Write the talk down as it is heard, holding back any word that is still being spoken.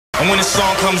when the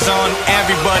song comes on,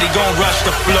 everybody gon' rush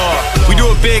the floor. We do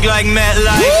it big like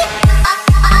MetLife.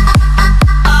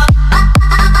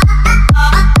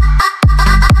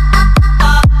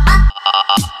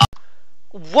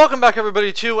 Welcome back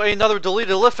everybody to another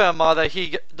deleted Lifam mod that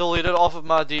he deleted off of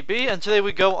MikeTheBeastsVideos, and today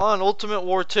we go on Ultimate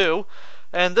War 2,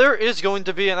 and there is going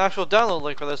to be an actual download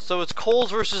link for this. So it's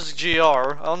Coles versus GR.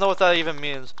 I don't know what that even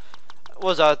means. What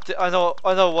was that? I know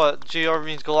what GR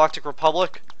means, Galactic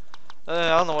Republic. I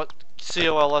don't know what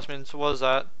COLS means. What is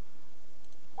that?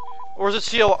 Or is it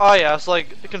COIS,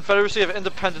 like Confederacy of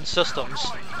Independent Systems?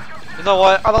 You know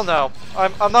what? I don't know.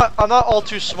 I'm not all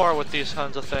too smart with these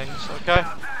kinds of things. Okay.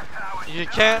 You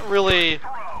can't really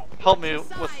help me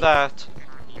with that.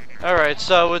 Alright,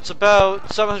 so it's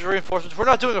about 700 reinforcements. We're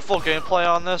not doing a full gameplay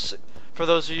on this, for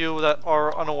those of you that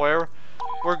are unaware.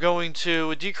 We're going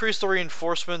to decrease the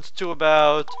reinforcements to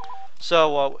about...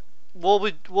 So, we'll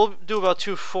do about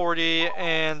 240,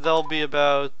 and they'll be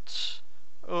about...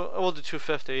 we'll do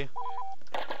 250.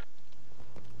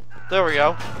 There we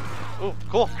go. Ooh,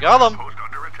 cool. Got them!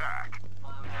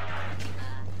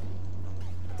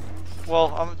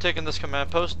 Well, I'm taking this command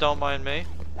post, don't mind me.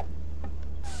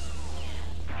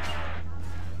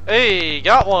 Hey,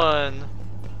 got one!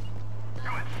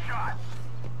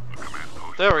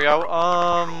 There we go,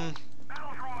 I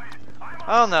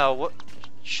don't know, what...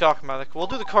 Shockmatic. We'll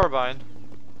do the carbine.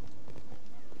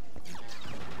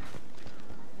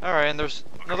 Alright, and there's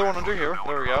another one under here.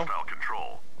 There we go.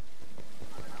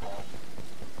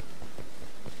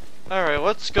 Alright,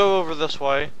 let's go over this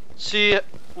way. See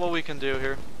what we can do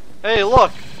here. Hey,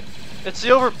 look! It's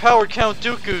the overpowered Count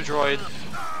Dooku droid.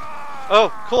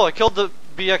 Oh, cool, I killed the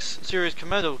BX series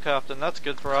commando captain. That's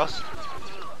good for us.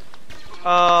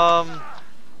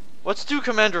 Let's do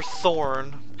Commander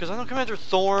Thorn, because I know Commander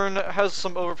Thorn has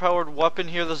some overpowered weapon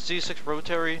here, the Z6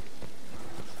 rotary.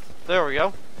 There we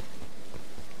go.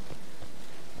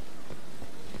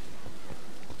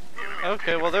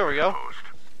 Okay, well there we go.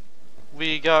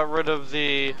 We got rid of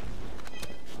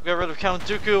Count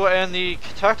Dooku and the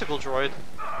tactical droid.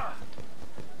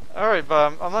 Alright,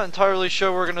 but I'm not entirely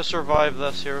sure we're gonna survive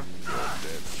this here.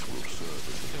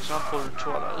 Example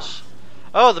Torres.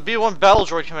 Oh, the B1 battle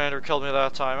droid commander killed me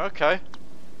that time. Okay.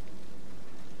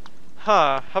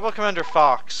 Huh. How about Commander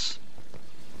Fox?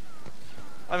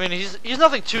 I mean, he's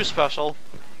nothing too special.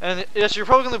 And yes, you're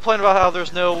probably gonna complain about how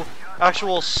there's no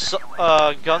actual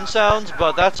gun sounds,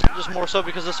 but that's just more so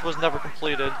because this was never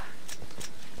completed.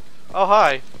 Oh,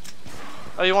 hi.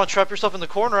 Oh, you want to trap yourself in the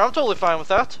corner? I'm totally fine with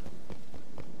that.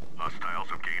 Hostiles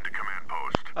have gained a command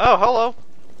post. Oh, hello.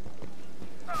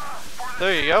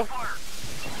 There you go.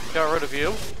 Got rid of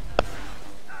you.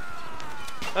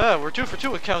 Ah, we're 2 for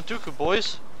 2 with Count Dooku,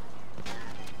 boys.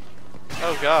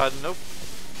 Oh god, nope.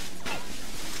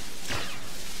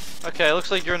 Okay, looks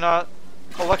like you're not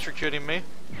electrocuting me.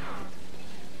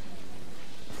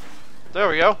 There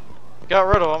we go. Got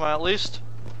rid of him, at least.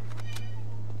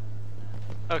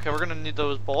 Okay, we're gonna need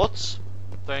those bullets.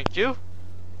 Thank you.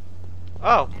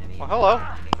 Oh, well hello.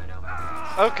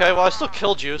 Okay, well I still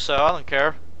killed you, so I don't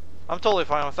care. I'm totally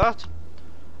fine with that.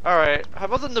 Alright, how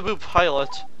about the Naboo pilot?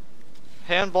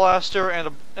 Hand blaster and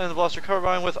a blaster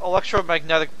carbine with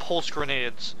electromagnetic pulse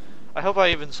grenades. I hope I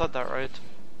even said that right.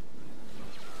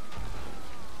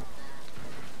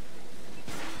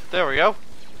 There we go.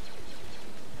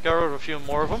 Got rid of a few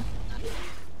more of them.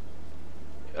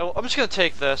 Oh, I'm just gonna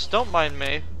take this, don't mind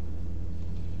me.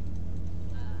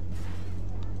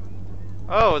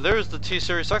 Oh, there's the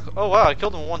T-Series cycle. Oh wow, I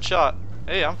killed him in one shot.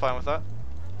 Hey, I'm fine with that.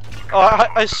 Oh,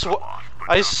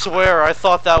 I swear, I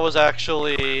thought that was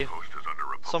actually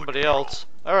somebody else.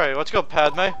 Alright, let's go,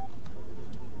 Padme.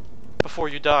 Before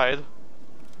you died.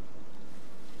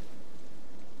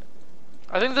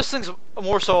 I think this thing's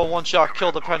more so a one-shot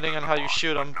kill depending on how you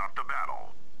shoot him.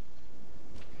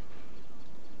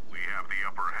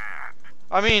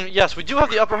 I mean, yes, we do have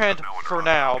the upper hand for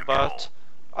now, but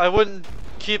I wouldn't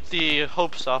keep the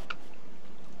hopes up.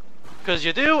 Because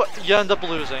you end up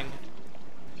losing.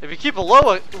 If you keep a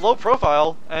low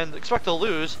profile and expect to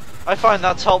lose, I find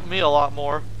that's helped me a lot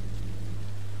more.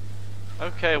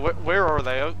 Okay, where are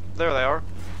they? Oh, there they are.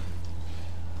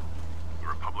 The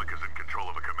Republic is in control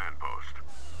of a command post.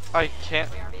 I can't...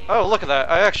 Oh, look at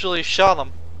that. I actually shot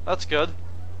them. That's good.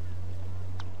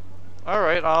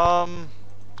 Alright, yeah,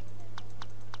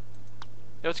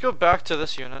 let's go back to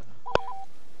this unit.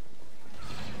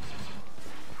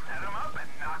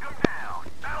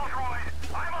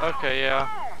 Okay, yeah.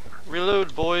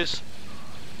 Reload, boys.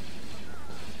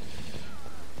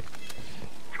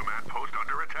 Command post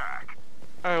under attack.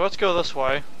 Alright, let's go this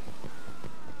way.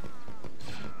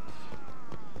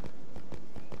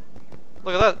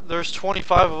 Look at that, there's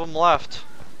 25 of them left.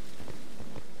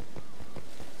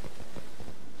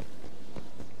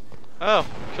 Oh,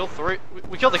 killed 3.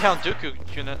 We killed the Count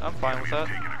Dooku unit. I'm fine with that.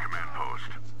 Taken a command post.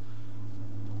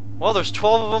 Well, there's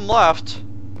 12 of them left.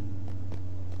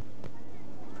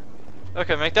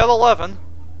 Okay, make that 11.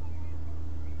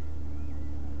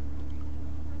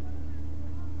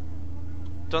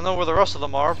 Don't know where the rest of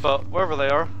them are, but wherever they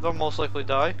are, they'll most likely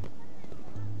die.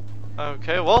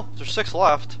 Okay, well, there's 6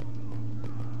 left.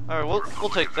 Alright, we'll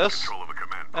take this.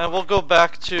 And we'll go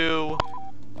back to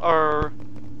our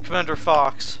Commander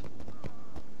Fox.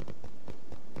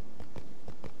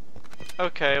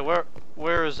 Okay,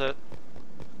 where is it?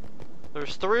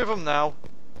 There's 3 of them now.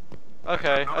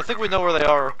 Okay, I think we know where they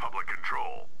are. Republic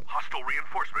control. Hostile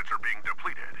reinforcements are being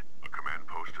depleted. A command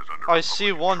post is under I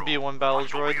see one control. B1 battle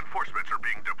Hostile droid. reinforcements are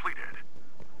being depleted.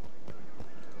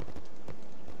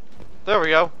 There we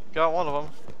go. Got one of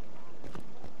them.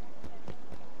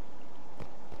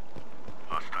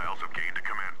 Hostiles have gained a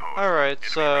command post. Alright, Enemy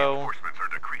so reinforcements are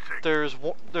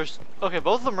decreasing. there's okay,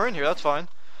 both of them are in here, that's fine.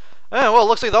 And well, it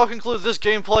looks like that'll conclude this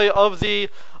gameplay of the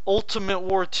Ultimate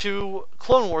War 2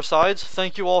 Clone War sides.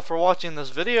 Thank you all for watching this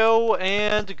video,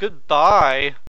 and goodbye.